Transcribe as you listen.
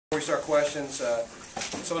we start questions,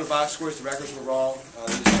 some of the box scores, the records were wrong.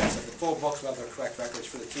 They just passed up the full books without the correct records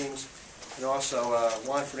for the teams. And also,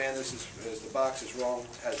 Juan Fernandez, the box is wrong,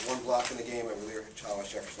 has 1 block in the game. I believe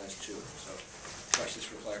Charles Jefferson has 2. So, questions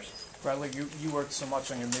for players. Bradley, you worked so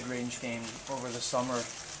much on your mid-range game over the summer.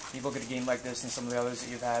 You look at a game like this and some of the others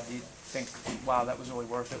that you've had, do you think, wow, that was really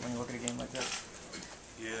worth it when you look at a game like this?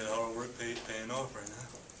 Yeah, hard work paying off right now.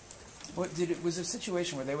 Was it a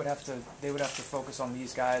situation where they would have to focus on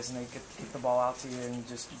these guys and they could kick the ball out to you and you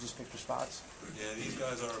just pick your spots? Yeah, these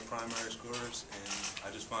guys are our primary scorers, and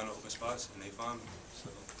I just find open spots and they find me. So.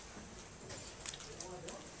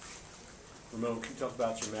 Ramon, can you talk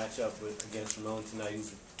about your matchup against Ramon tonight?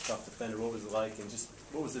 He's a tough defender. What was it like, and just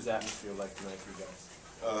what was this atmosphere like tonight for you guys?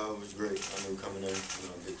 It was great. I knew coming in,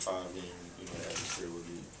 Big 5 game, the atmosphere would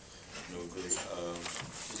be, great.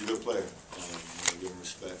 He's a good player. Give him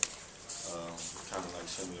respect. Kind of like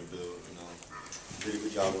similar build, did a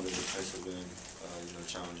good job on the defensive end,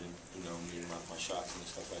 challenging, me and my shots and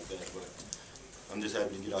stuff like that. But I'm just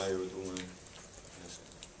happy to get out here with the win.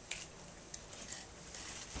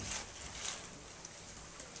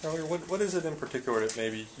 Earlier, what is it in particular that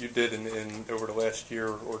maybe you did in over the last year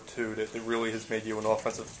or two that really has made you an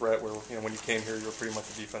offensive threat? Where when you came here, you were pretty much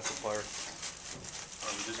a defensive player.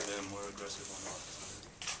 Just being more aggressive on offense.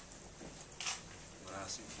 When I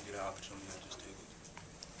see you get an opportunity, I just take it.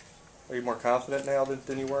 Are you more confident now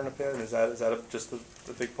than you were in the past? Is that just a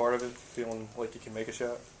big part of it? Feeling like you can make a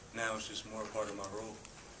shot? Now it's just more a part of my role.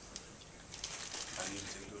 I need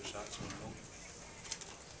to take those shots when I'm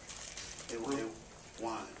open.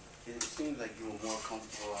 Juan, it seems like you were more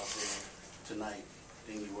comfortable out there tonight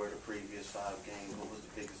than you were the previous 5 games. What was the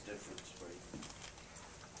biggest difference for you?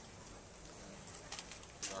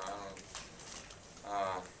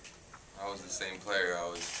 I was the same player I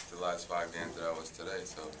was the last 5 games that I was today,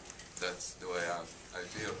 so that's the way I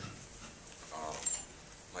feel.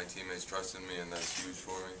 My teammates trusted me, and that's huge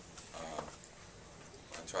for me.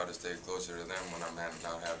 I try to stay closer to them when I'm not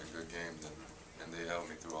having good games, and they helped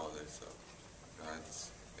me through all this. So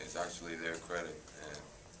it's actually their credit, and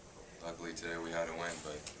luckily today we had a win.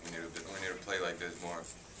 But we need to play like this more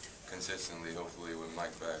consistently. Hopefully, with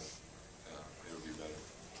Mike back, it'll be better.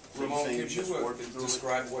 Ramon, could you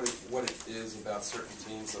describe what it is about certain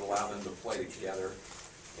teams that allow them to play together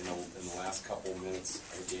in the last couple of minutes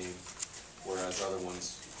of a game, whereas other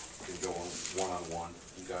ones can go on one-on-one?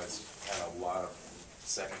 You guys had a lot of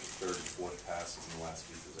second, third, and fourth passes in the last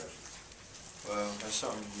few possessions. Well, that's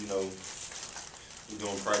something, we do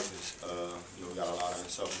in practice. We got a lot of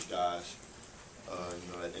unselfish guys.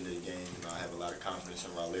 At the end of the game, I have a lot of confidence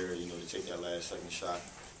in Raulera, to take that last second shot.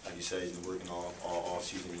 Like you said, he's been working all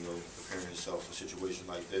season, preparing himself for situations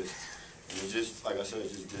like this. And it's just, like I said,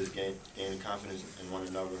 just gaining confidence in one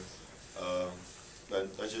another.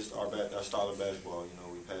 That's just our style of basketball.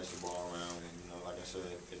 We pass the ball around, and like I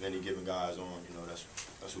said, if any given guy is on, that's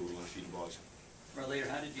who we're going to feed the ball to. Later,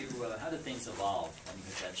 how did things evolve when you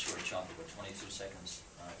hit that short chunk of 22 seconds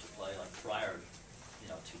to play, like prior,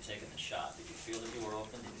 to taking the shot? Did you feel that you were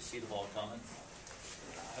open? Did you see the ball coming?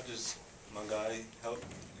 My guy helped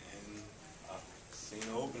me, and I seen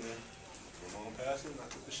the opening. Ramon passed it, and I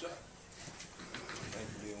took the shot.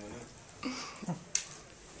 Thankfully, it went in.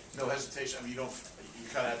 No hesitation. I mean, you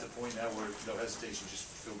kind of at the point now where no hesitation, just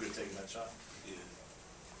feel good taking that shot. Yeah.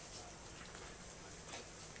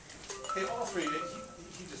 Hey, all three.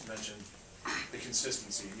 He just mentioned the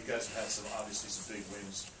consistency. You guys have had obviously some big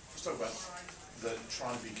wins. Let's talk about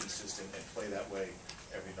trying to be consistent and play that way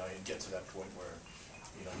every night and get to that point where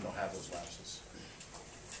you don't have those lapses.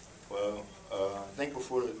 Well, I think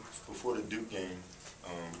before the Duke game,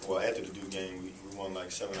 after the Duke game, we won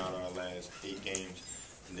like 7 out of our last 8 games,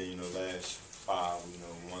 and then last 5,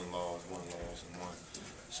 1 loss, and 1.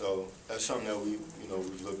 So that's something that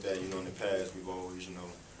we've looked at, in the past. We've always,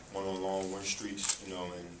 won on long win streaks, and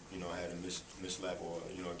had a mislap or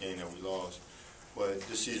a game that we lost. But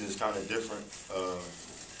this season is kind of different. A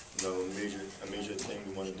major thing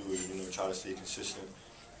we want to do is try to stay consistent.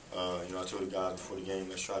 I told the guys before the game,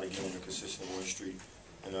 let's try to get on a consistent win streak.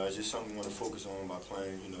 And it's just something we want to focus on by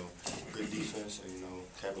playing, good defense and,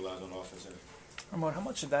 capitalize on offense. Ramon, how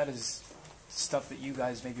much of that is stuff that you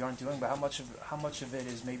guys maybe aren't doing, but how much of it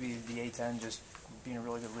is maybe the A-10 just being a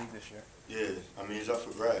really good league this year? Yeah, I mean, it's up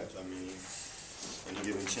for grabs. I mean, any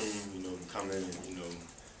given team, can come in and,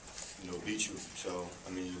 beat you. So, I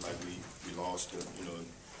mean, like we lost to,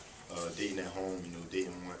 Dayton at home.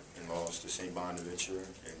 Dayton went and lost to St. Bonaventure,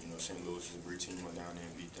 and, St. Louis is a great team, went down there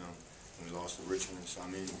and beat them. And we lost to Richmond. So, I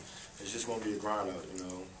mean, it's just going to be a grind out,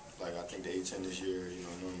 Like, I think the A-10 this year,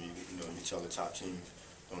 normally, you tell the top teams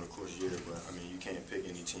during the course of the year, but, I mean, you can't pick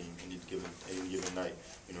any team. any given night,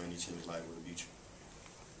 you know, any team is liable to beat you.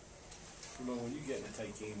 Ramon, when you get in a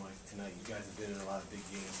tight game like tonight, you guys have been in a lot of big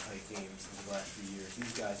games, tight games over the last few years.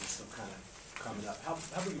 These guys are still kind of coming up. How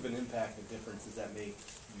big of an impact and difference does that make?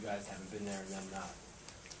 You guys haven't been there and them not.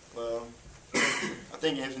 Well, I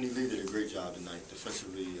think Anthony Lee did a great job tonight.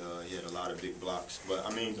 Defensively, he had a lot of big blocks. But, I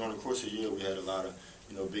mean, during the course of the year, we had a lot of,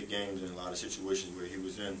 you know, big games and a lot of situations where he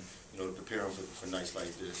was in, you know, to prepare him for nights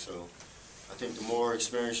like this. So I think the more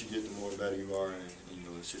experience you get, the more better you are in, you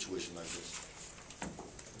know, a situation like this.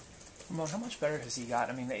 Ramon, how much better has he got?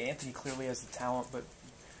 I mean, Anthony clearly has the talent, but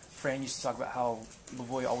Fran used to talk about how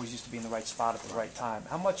Lavoie always used to be in the right spot at the right time.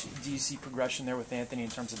 How much do you see progression there with Anthony in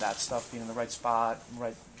terms of that stuff, being in the right spot,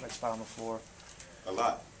 right spot on the floor? A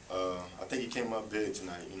lot. I think he came up big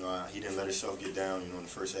tonight. You know, he didn't let himself get down. You know, in the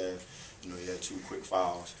first half, you know, he had 2 quick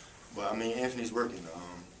fouls. But I mean, Anthony's working.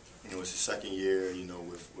 You know, it's his second year. You know,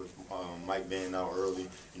 with Mike being out early,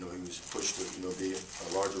 you know, he was pushed to, you know, be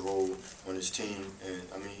a larger role on his team. And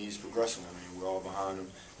I mean, he's progressing. I mean, we're all behind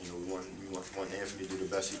him. You know, we want Anthony to do the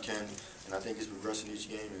best he can, and I think he's progressing each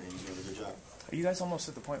game, and he's doing a good job. Are you guys almost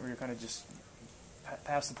at the point where you're kind of just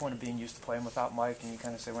past the point of being used to playing without Mike, and you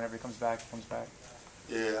kind of say whenever he comes back, he comes back?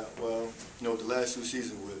 Yeah, well, you know, the last 2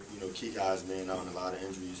 seasons with, you know, key guys being out and a lot of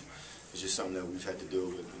injuries, it's just something that we've had to deal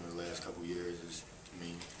with, you know, the last couple of years. I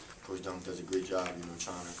mean, Coach Dunk does a great job, you know,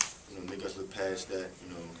 trying to, you know, make us look past that. You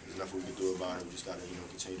know, there's nothing we can do about it. We just got to, you know,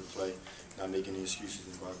 continue to play, not make any excuses,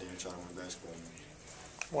 and go out there and try to win basketball.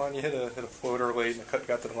 Juan, you hit a floater late and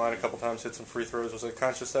got to the line a couple times, hit some free throws. Was it a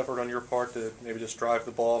conscious effort on your part to maybe just drive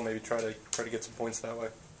the ball, maybe try to get some points that way?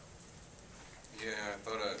 Yeah, I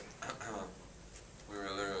thought we were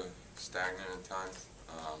a little stagnant at times.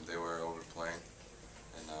 They were overplaying,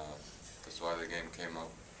 and that's why the game came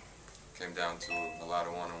down to a lot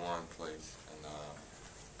of one-on-one plays. And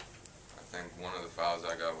I think one of the fouls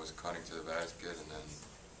I got was cutting to the basket, and then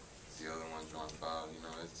the other one drawing foul. You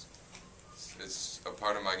know, it's a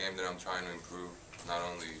part of my game that I'm trying to improve. Not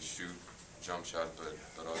only shoot jump shots,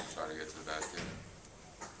 but also try to get to the basket.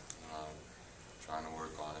 Trying to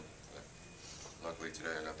work on it. But luckily today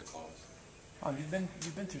I got the calls. You've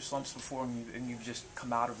been through slumps before, and you've just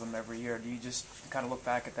come out of them every year. Do you just kind of look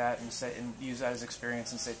back at that and say, and use that as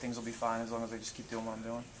experience and say things will be fine as long as I just keep doing what I'm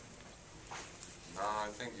doing? No, I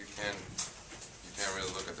think you can't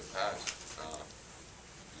really look at the past.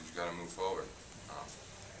 You just got to move forward.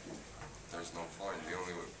 There's no point.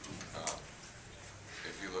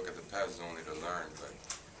 If you look at the past, it's only to learn, but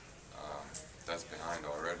that's behind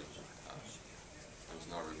already. There's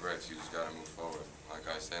no regrets. You just got to move forward. Like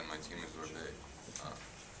I said, my teammates were big.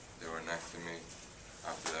 They were next to me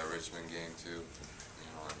after that Richmond game too, you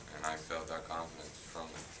know, and I felt that confidence from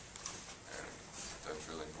them, and that's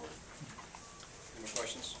really important. Any more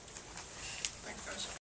questions? Thank you, guys.